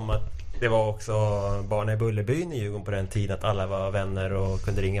låter ju som att det var också barnen i Bullerbyn i Djurgården på den tiden, att alla var vänner och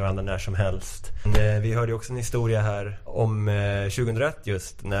kunde ringa varandra när som helst. Vi hörde ju också en historia här om 2001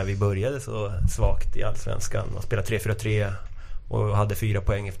 just, när vi började så svagt i Allsvenskan och spelade 3-4-3 och hade 4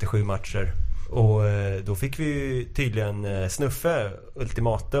 poäng efter 7 matcher. Och då fick vi tydligen snuffe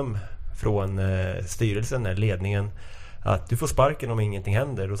ultimatum från styrelsen, ledningen, att du får sparken om ingenting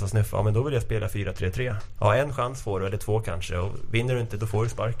händer. Och så snuffa, ja men då vill jag spela 4-3-3. Ja, en chans får du, eller 2 kanske. Och vinner du inte, då får du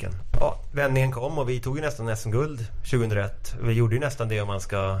sparken. Ja, vändningen kom och vi tog ju nästan SM-guld 2001. Vi gjorde ju nästan det, om man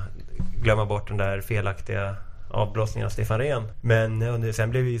ska glömma bort den där felaktiga avblåsningen av Stefan Rehn. Men sen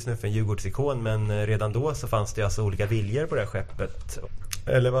blev vi ju snuffen Djurgårdsikon. Men redan då så fanns det alltså olika viljor på det här skeppet.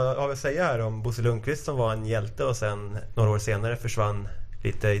 Eller vad har vi att säga här om Bosse Lundqvist som var en hjälte och sen några år senare försvann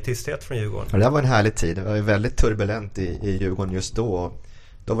lite i tysthet från Djurgården. Ja, det var en härlig tid. Det var ju väldigt turbulent i Djurgården just då.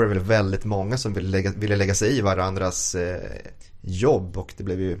 Då var det väl väldigt många som ville lägga sig i varandras jobb, och det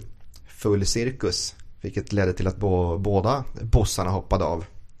blev ju full cirkus, vilket ledde till att båda bossarna hoppade av.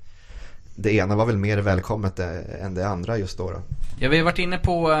 Det ena var väl mer välkommet än det andra just då. Ja, vi har varit inne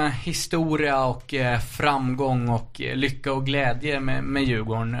på historia och framgång och lycka och glädje med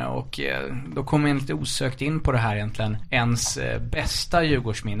Djurgården, och då kommer jag lite osökt in på det här egentligen. Ens bästa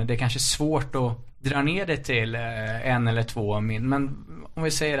Djurgårdsminne. Det är kanske svårt att dra ner det till 1 eller 2 min, men om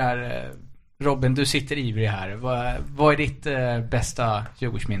vi säger det här, Robin, du sitter ivrig här. Vad är ditt bästa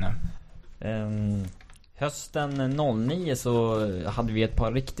Djurgårdsminne? Hösten 09 så hade vi ett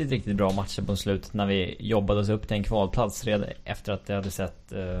par riktigt bra matcher på slutet när vi jobbade oss upp till en kvalplats redan efter att det hade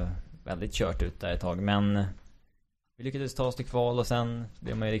sett väldigt kört ut där ett tag. Men vi lyckades ta oss till kval, och sen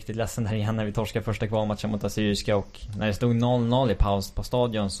blev man ju riktigt ledsen där igen när vi torskade första kvalmatchen mot Assyriska, och när det stod 0-0 i paus på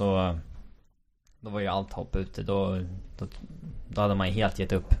stadion så då var ju allt hopp ute. Då hade man ju helt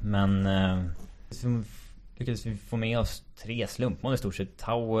gett upp. Men lyckades vi få med oss 3 slumpmål i stort sett.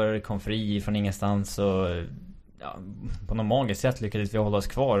 Tower kom fri från ingenstans, och ja, på något magiskt sätt lyckades vi hålla oss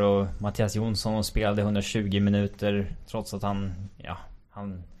kvar, och Mattias Jonsson spelade 120 minuter trots att han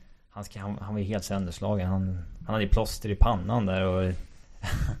var helt sönderslagen. Han hade plåster i pannan där, och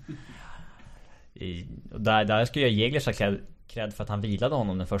där skulle jag Jäglers ha cred för att han vilade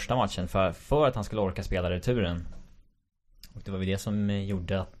honom den första matchen för att han skulle orka spela returen. Och det var väl det som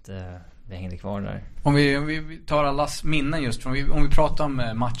gjorde att vi hängde kvar där. Om vi tar allas minnen just från, om vi pratar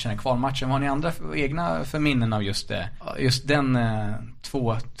om matchen, kvalmatchen, vad har ni andra egna för minnen av just den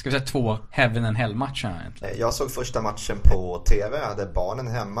 2 Heaven and Hell matchen? Jag såg första matchen på TV, jag hade barnen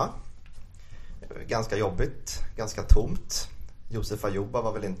hemma. Ganska jobbigt, ganska tomt. Josef Ayoba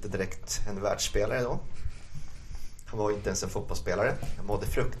var väl inte direkt en världsspelare då. Han var inte ens en fotbollsspelare. Jag mådde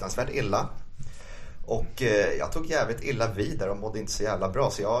fruktansvärt illa. Och jag tog jävligt illa vidare och mådde inte så jävla bra.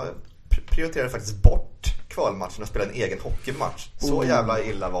 Så jag prioriterade faktiskt bort kvalmatchen och spelade en egen hockeymatch. Så jävla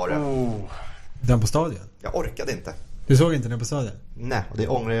illa var det. Den på stadion? Jag orkade inte. Du såg inte den på stadion? Nej, och det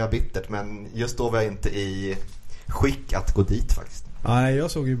ångrar jag bittert. Men just då var jag inte i skick att gå dit faktiskt. Nej,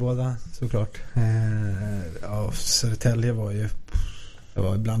 jag såg ju båda såklart. Södertälje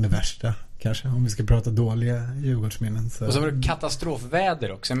var bland det värsta kanske, om vi ska prata dåliga Djurgårdsminnen. Och så var det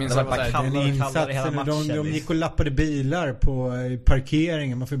katastrofväder också. Jag minns det var den insatsen, de gick och lappade bilar på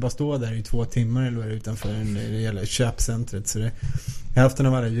parkeringen. Man får ju bara stå där i 2 timmar eller utanför det gäller köpcentret. Så hälften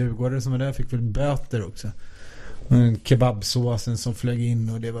av alla djurgårdare som var där fick väl böter också. Kebabsåsen som flög in,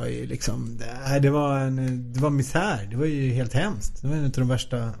 och det var ju liksom det var misär. Det var ju helt hemskt. Det var en av de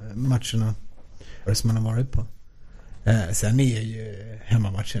värsta matcherna som man har varit på. Sen är ju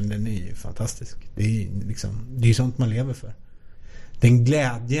hemmamatchen, den är ju fantastisk. Det är ju sånt man lever för. Den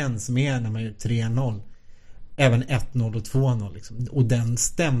glädjen som är när man gör 3-0. även 1-0 och 2-0 liksom. Och den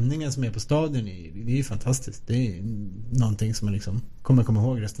stämningen som är på stadion det är ju fantastiskt. Det är någonting som man liksom kommer komma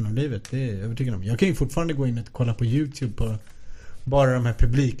ihåg resten av livet. Det är jag övertygad om. Jag kan ju fortfarande gå in och kolla på YouTube på bara de här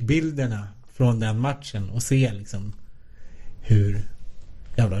publikbilderna från den matchen och se liksom hur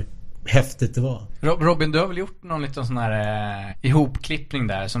jävla häftigt det var. Robin, du har väl gjort någon liten sån här ihopklippning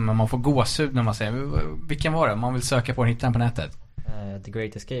där som man får gåshud när man säger. Vilken var det? Man vill söka på den, hitta den på nätet. The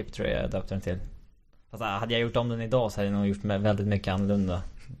Great Escape tror jag döpte den till. Fast hade jag gjort om den idag så hade jag nog gjort väldigt mycket annorlunda.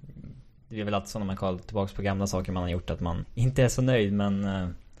 Det är väl alltid så när man kollar tillbaka på gamla saker man har gjort att man inte är så nöjd, men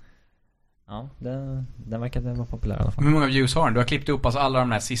ja, den verkade vara populär i alla fall. Hur många views har den? Du har klippt upp alltså alla de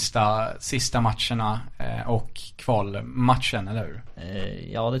där sista matcherna och kvalmatchen, eller hur?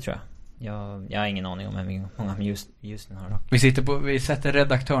 Ja, det tror jag. Jag har ingen aning om hur många views den har dock. Vi sätter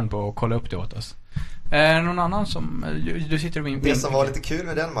redaktören på att kolla upp det åt oss. Någon annan som du sitter och det som var lite kul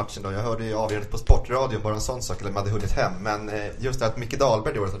med den matchen då, jag hörde ju avgörandet på Sportradion, bara en sån sak, eller man hade hunnit hem, men just det att Micke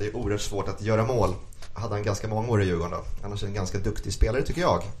Dahlberg då hade oerhört svårt att göra mål. Hade han ganska många år i Djurgården då. Annars är en ganska duktig spelare tycker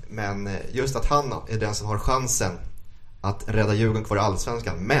jag. Men just att han är den som har chansen att rädda Djurgården kvar i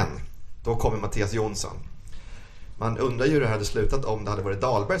Allsvenskan. Men då kommer Mattias Jonsson. Man undrar ju hur det hade slutat om det hade varit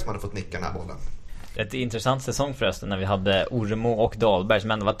Dahlberg som hade fått nicka den här bollen. Ett intressant säsong förresten när vi hade Oremo och Dahlberg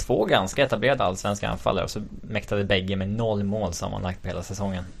som ändå var två ganska etablerade allsvenska anfallare, och så mäktade bägge med 0 mål sammanlagt på hela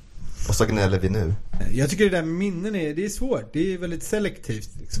säsongen. Och så gnäller vi nu. Jag tycker det där med minnen det är svårt. Det är väldigt selektivt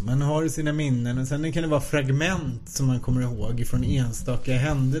liksom. Man har sina minnen och sen kan det vara fragment som man kommer ihåg från enstaka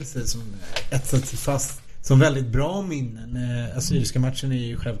händelser som etsat sig fast som väldigt bra minnen. Assyriska matchen är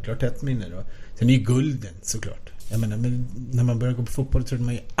ju självklart ett minne då. Sen är ju gulden såklart. Jag menar, men när man började gå på fotboll trodde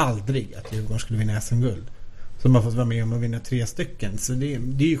man ju aldrig att Djurgården skulle vinna SM-guld. Så man fått vara med om att vinna 3 stycken. Så det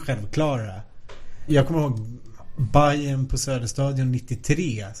är ju självklara. Jag kommer ihåg Bayern på Söderstadion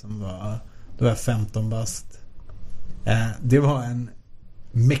 93 som då var 15 bast. Det var en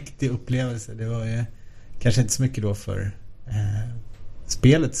mäktig upplevelse. Det var ju kanske inte så mycket då för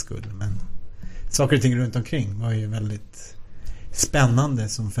spelets skull, men saker och ting runt omkring var ju väldigt spännande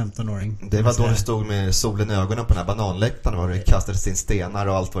som 15-åring. Det var då du stod med solen i ögonen på den här bananläktaren och du kastade sin stenar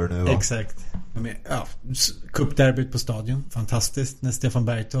och allt vad det nu var. Exakt. Ja, cupderbyt på stadion, fantastiskt. När Stefan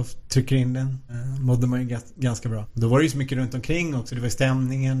Bergtoft trycker in den mådde man ju ganska bra. Då var det ju så mycket runt omkring också. Det var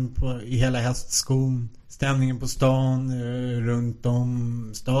stämningen i hela hästskon, stämningen på stan, runt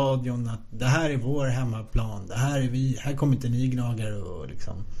om stadion, att det här är vår hemmaplan, det här är vi, här kommer inte ni gnagare och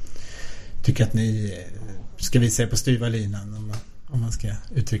liksom tycker att ni ska visa er på styva linan om man ska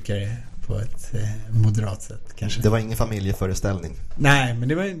uttrycka det på ett moderat sätt kanske. Det var ingen familjeföreställning. Nej, men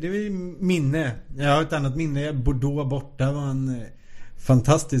det var minne. Jag har ett annat minne. Bordeaux borta var en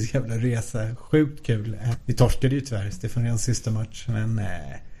fantastisk jävla resa. Sjukt kul. Vi torskade ju tyvärr Stefan Rehns sista match, men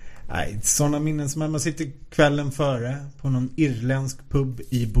nej, sådana minnen som man sitter kvällen före på någon irländsk pub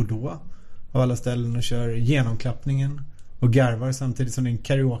i Bordeaux av alla ställen och kör genomklappningen och garvar samtidigt som det är en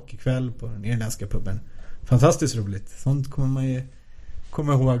karaokekväll på den irländska puben. Fantastiskt roligt. Sånt kommer man ju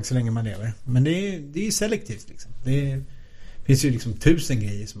komma ihåg så länge man lever. Men det är ju selektivt liksom. Det finns ju liksom 1000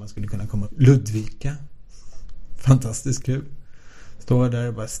 grejer som man skulle kunna komma. Ludvika. Fantastiskt kul. Står där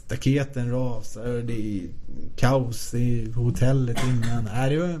och bara staketen rasar. Det är kaos i hotellet innan.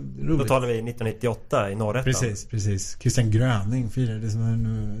 Det var roligt. Då talar vi 1998 i Norrättan. Precis. Christian Gröning firade som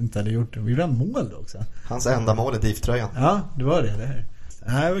han inte hade gjort. Vi gjorde en mål då också. Hans enda mål i DIF-tröjan. Ja, det var det här.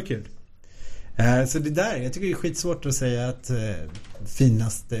 Det var kul. Så det där, jag tycker det är skitsvårt att säga att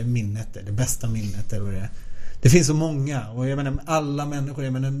finaste minnet är det bästa minnet eller vad det är. Det finns så många, och jag menar alla människor,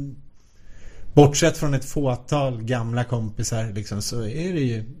 jag menar bortsett från ett fåtal gamla kompisar liksom, så är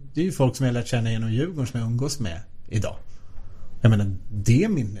det är ju folk som jag lärt känna genom Djurgården som jag umgås med idag. Jag menar det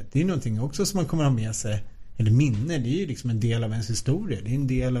minnet, det är någonting också som man kommer ha med sig, eller minne, det är ju liksom en del av ens historia, det är en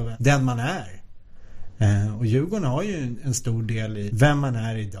del av den man är. Och Djurgården har ju en stor del i vem man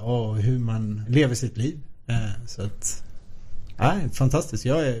är idag och hur man lever sitt liv. Så att fantastiskt.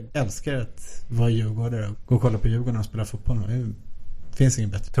 Jag älskar att vara djurgårdare och gå och kolla på Djurgården och spela fotboll. Det finns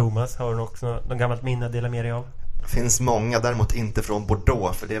inget bättre. Thomas, har du också någon gammalt minne att dela med dig av? Det finns många, däremot inte från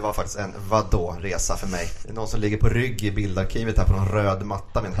Bordeaux, för det var faktiskt en vadå-resa för mig. Det är någon som ligger på rygg i bildarkivet här på någon röd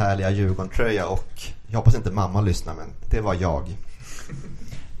matta med en härliga Djurgården-tröja, och jag hoppas inte mamma lyssnar, men det var jag.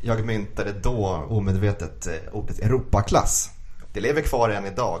 Jag myntade då omedvetet ordet Europaklass. Det lever kvar än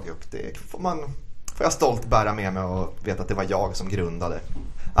idag, och det får jag stolt bära med mig och veta att det var jag som grundade.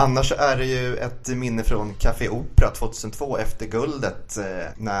 Annars är det ju ett minne från Café Opera 2002 efter guldet,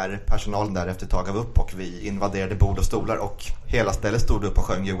 när personalen där efter ett tag gav upp och vi invaderade bord och stolar och hela stället stod upp och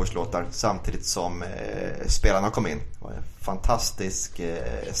sjöng Djurgårdslåtar samtidigt som spelarna kom in. Det var en fantastisk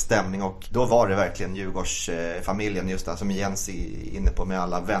stämning, och då var det verkligen Djurgårdsfamiljen, just det som Jens är inne på, med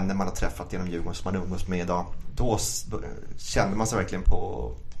alla vänner man har träffat genom Djurgården som man umgås med idag. Då kände man sig verkligen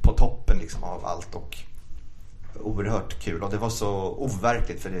på toppen liksom av allt, och oerhört kul, och det var så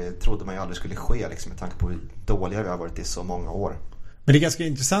overkligt, för det trodde man ju aldrig skulle ske liksom, med tanke på hur dåliga vi har varit i så många år. Men det är ganska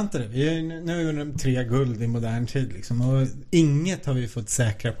intressant det. Vi är nu under 3 guld i modern tid liksom, och inget har vi fått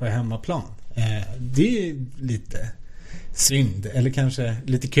säkra på hemmaplan. Det är lite synd, eller kanske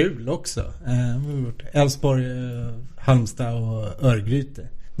lite kul också. Elfsborg, Halmstad och Örgryte.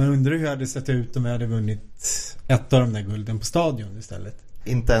 Men undrar hur det hade sett ut om vi hade vunnit ett av de där gulden på stadion istället.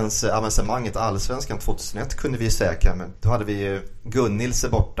 Inte ens avancemanget Allsvenskan 2001 kunde vi säkra, men då hade vi ju Gunnilse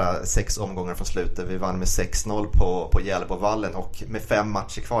borta 6 omgångar från slutet. Vi vann med 6-0 på Hjällbovallen, och med 5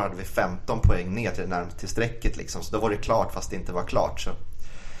 matcher kvar hade vi 15 poäng ner till strecket liksom. Så då var det klart fast det inte var klart. Så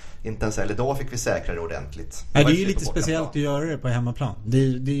inte ens eller då fick vi säkra det ordentligt. Det är ju lite speciellt att göra det på hemmaplan.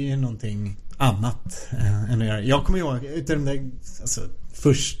 Det är någonting annat än att göra. Jag kommer ihåg utav de där, alltså,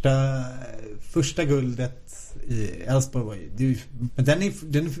 första guldet i Elfsborg var ju, men den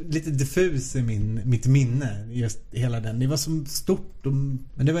är lite diffus i mitt minne, just hela den. Det var så stort,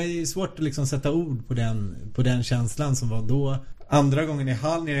 men det var ju svårt att liksom sätta ord på den känslan som var då. Andra gången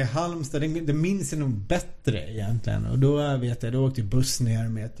nere i Halmstad, det minns jag nog bättre egentligen. Och då vet jag, då åkte buss ner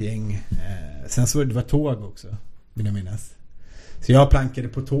med ett gäng. Sen så det var tåg också, vill jag minnas. Så jag plankade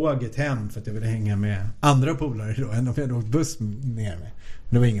på tåget hem för att jag ville hänga med andra polare då, än om jag hade åkt buss ner med. Men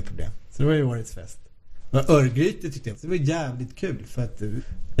det var inget problem. Så det var ju årets fest. Örgryte tyckte jag, det var jävligt kul, för att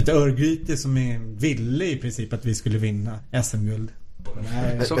ett Örgryte som ville i princip att vi skulle vinna SM-guld.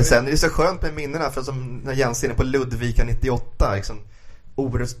 Men sen är det så skönt med minnena, för som när Jens är inne på Ludvika 98 liksom,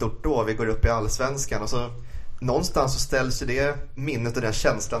 oerhört stort då, vi går upp i Allsvenskan, och så någonstans så ställs ju det minnet och den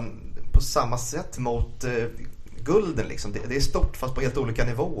känslan på samma sätt mot gulden liksom. Det är stort fast på helt olika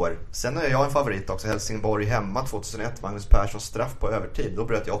nivåer. Sen är jag en favorit också, Helsingborg hemma 2001, Magnus Perssons straff på övertid. Då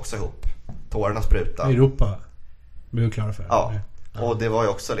bröt jag också ihop. Tårarna spruta. Europa blev du klar för. Ja. Och det var ju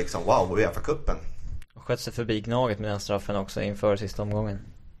också liksom wow, UEFA-cupen. Och sköt sig förbi Gnaget med den straffen också inför sista omgången.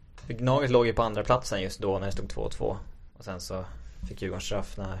 För Gnaget låg ju på andra platsen just då när det stod 2-2. Och sen så fick Djurgården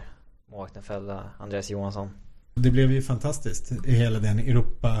straff när målvakten fällde Andreas Johansson. Det blev ju fantastiskt i hela den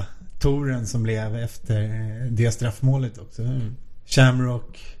Europa-touren som blev efter det straffmålet också.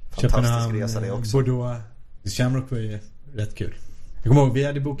 Shamrock, Köpenhamn, Bordeaux. Shamrock var ju rätt kul. Jag kommer ihåg, vi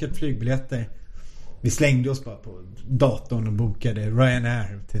hade bokat flygbiljetter. Vi slängde oss bara på datorn och bokade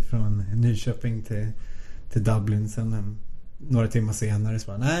Ryanair från Nyköping till Dublin. Sen några timmar senare så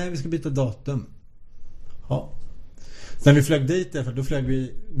bara, nej, vi ska byta datum. Ja. Sen vi flög dit, för då flög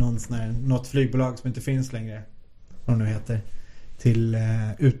vi något flygbolag som inte finns längre, vad det nu heter, till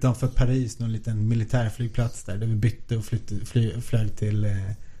utanför Paris, någon liten militärflygplats där vi bytte och flög till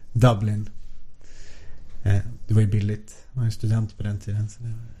Dublin. Det var ju billigt. Jag var en student på den tiden, så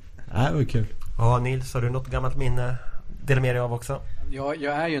det var kul. Ja, Nils, har du något gammalt minne dela med dig av också? Jag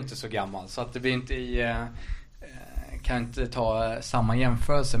är ju inte så gammal, så att det blir inte kan inte ta samma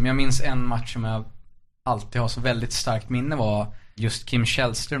jämförelse. Men jag minns en match som jag alltid har så väldigt starkt minne, var just Kim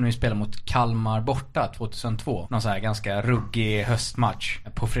Källström när vi spelade mot Kalmar borta 2002. Någon så här ganska ruggig höstmatch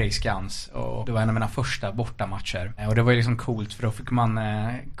på Fredriksskans, och det var en av mina första bortamatcher. Och det var ju liksom coolt, för då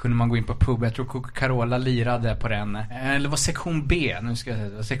kunde man gå in på pub. Jag tror Coca-Cola lirade på den, eller var sektion B, nu ska jag säga,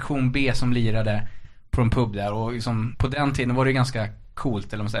 det var sektion B som lirade på en pub där, och liksom, på den tiden var det ganska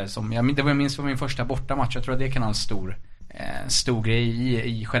coolt, eller vad som det var minst min första bortamatch. Jag tror att det kan ha en stor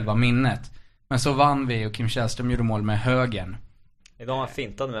grej i själva minnet. Men så vann vi, och Kim Källström gjorde mål med högen. Idag man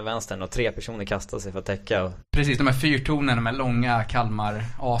fintade med vänstern och 3 personer kastade sig för att täcka. Precis, de här fyrtornen, de här långa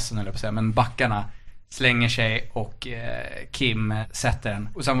Kalmar-asen, eller på säga, men backarna slänger sig och Kim sätter den.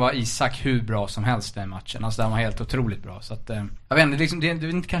 Och sen var Isak hur bra som helst den matchen. Alltså den var helt otroligt bra. Så att, jag vet inte, liksom, det är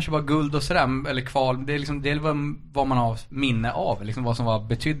inte kanske bara guld och sådär, eller kval. Det är liksom, det är vad man har minne av, liksom vad som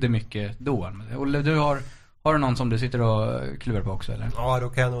betydde mycket då. Och du har du någon som du sitter och klurar på också, eller? Ja, då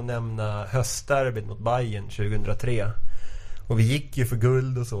kan jag nog nämna höstderbyt mot Bayern 2003. Och vi gick ju för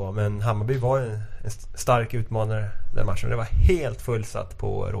guld och så, men Hammarby var en stark utmanare den matchen. Det var helt fullsatt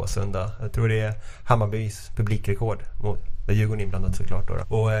på Råsunda. Jag tror det är Hammarbys publikrekord, där Djurgården inblandat såklart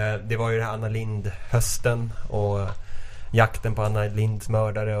då. Och det var ju det här Anna Lind hösten, och jakten på Anna Linds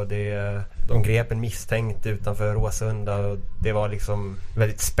mördare, och de grep en misstänkt utanför Råsunda, och det var liksom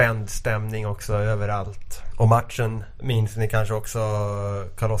väldigt spänd stämning också överallt. Och matchen minns ni kanske också,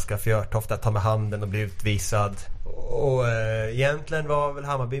 Karl-Oskar Fjörtoft att ta med handen och bli utvisad. Och egentligen var väl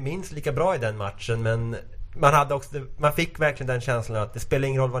Hammarby minst lika bra i den matchen, men man fick verkligen den känslan att det spelar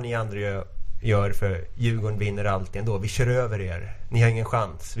ingen roll vad ni andra gör, för Djurgården vinner alltid ändå. Vi kör över er. Ni har ingen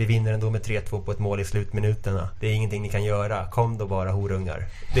chans. Vi vinner ändå med 3-2 på ett mål i slutminuterna. Det är ingenting ni kan göra. Kom då bara, horungar.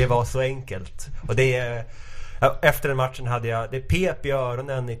 Det var så enkelt. Och efter den matchen det pep i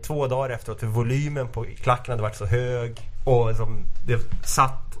öronen i 2 dagar efteråt, för volymen på klackarna hade varit så hög, och det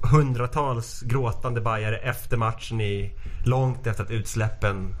satt hundratals gråtande bajare efter matchen långt efter att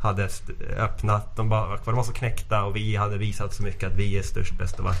utsläppen hade öppnat. De var så knäckta, och vi hade visat så mycket att vi är störst,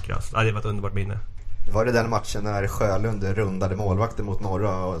 bäst och vackrast. Det var ett underbart minne. Var det den matchen när Sjölund rundade målvakten mot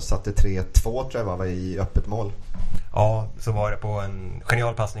Norra och satte 3-2 tror jag var i öppet mål? Ja, så var det på en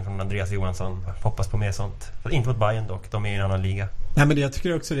genial passning från Andreas Johansson. Hoppas på mer sånt. Inte mot Bayern dock, de är i en annan liga. Nej, men jag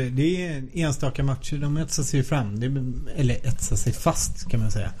tycker också det är enstaka matcher, de etsar sig fram, eller etsar sig fast kan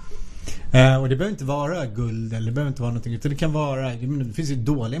man säga. Och det behöver inte vara guld, eller det behöver inte vara någonting, utan det kan vara, det finns ju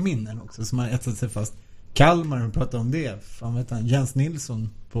dåliga minnen också som har etsat sig fast. Kalmar, vi pratar om det, fan vet han, Jens Nilsson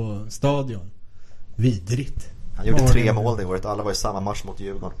på Stadion, vidrigt. Han gjorde 3 mål det året, alla var i samma match mot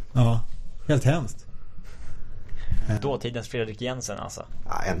Djurgården. Ja, helt hemskt. Dåtidens Fredrik Jensen alltså.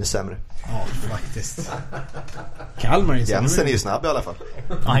 Ja, ännu sämre. Ja, faktiskt. Kalmar Jensen är ju snabb i alla fall.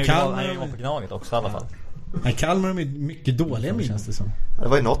 Han är ju på Gnaget också i alla fall. Nej, Kalmar är mycket dåliga minns det som. Det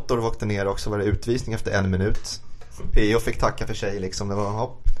var ju något då du åkte ner också, var det utvisning efter 1 minut. P.O. fick tacka för sig liksom. Det var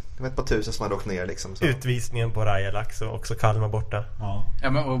ett par tusen som hade åkt ner liksom. Så. Utvisningen på Rajalax och också Kalmar borta. Ja,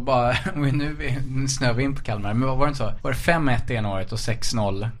 men och nu snöar vi in på Kalmar. Men vad var det så? Var det 5-1 ena året och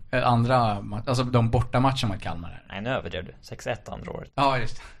 6-0 andra, alltså de borta matcherna mot Kalmar? Nej, nu överdrev du. 6-1 andra året. Ja,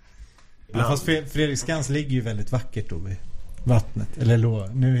 just det. Ja, fast Fredriksskans ligger ju väldigt vackert då vid vattnet.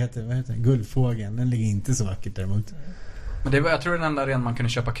 Eller nu heter det Guldfågeln. Den ligger inte så vackert däremot. Men jag tror det är den enda arenan man kunde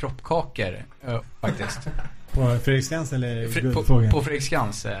köpa kroppkakor faktiskt. På Fredriksskans eller Guldfågeln? På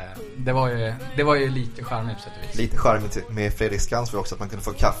Fredriksskans. Det var ju lite charmigt på sätt och vis. Lite charmigt med Fredriksskans var också att man kunde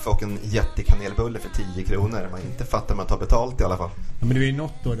få kaffe och en jättekanelbulle för 10 kronor. Man inte fattar man tar betalt i alla fall. Ja, men det var ju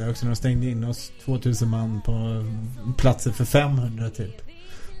något då där också när de stängde in oss 2000 man på platser för 500 typ.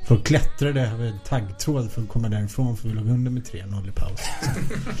 För att klättrade över taggtråd för att komma därifrån, för vi låg under med 3-0 i paus.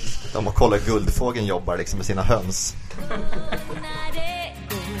 De har kollat Guldfågeln jobbar liksom med sina höns. När det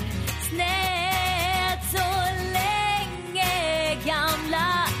går snett så länge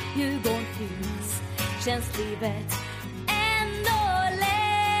gamla Djurgården finns, känns livet ändå lätt.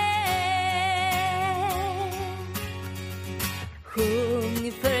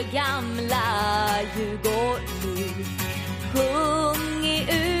 Sjung för gamla Djurgården nu, sjung i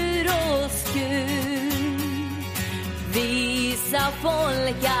ur och skur, visa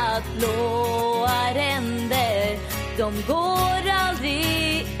folk att blåa ränder, de går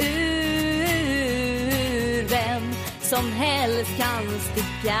aldrig ur. Vem som helst kan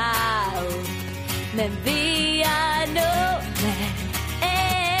sticka upp, men vi är nummer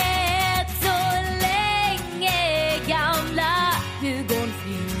 1 så länge gamla Djurgården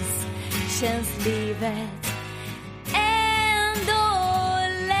finns, känns livet ändå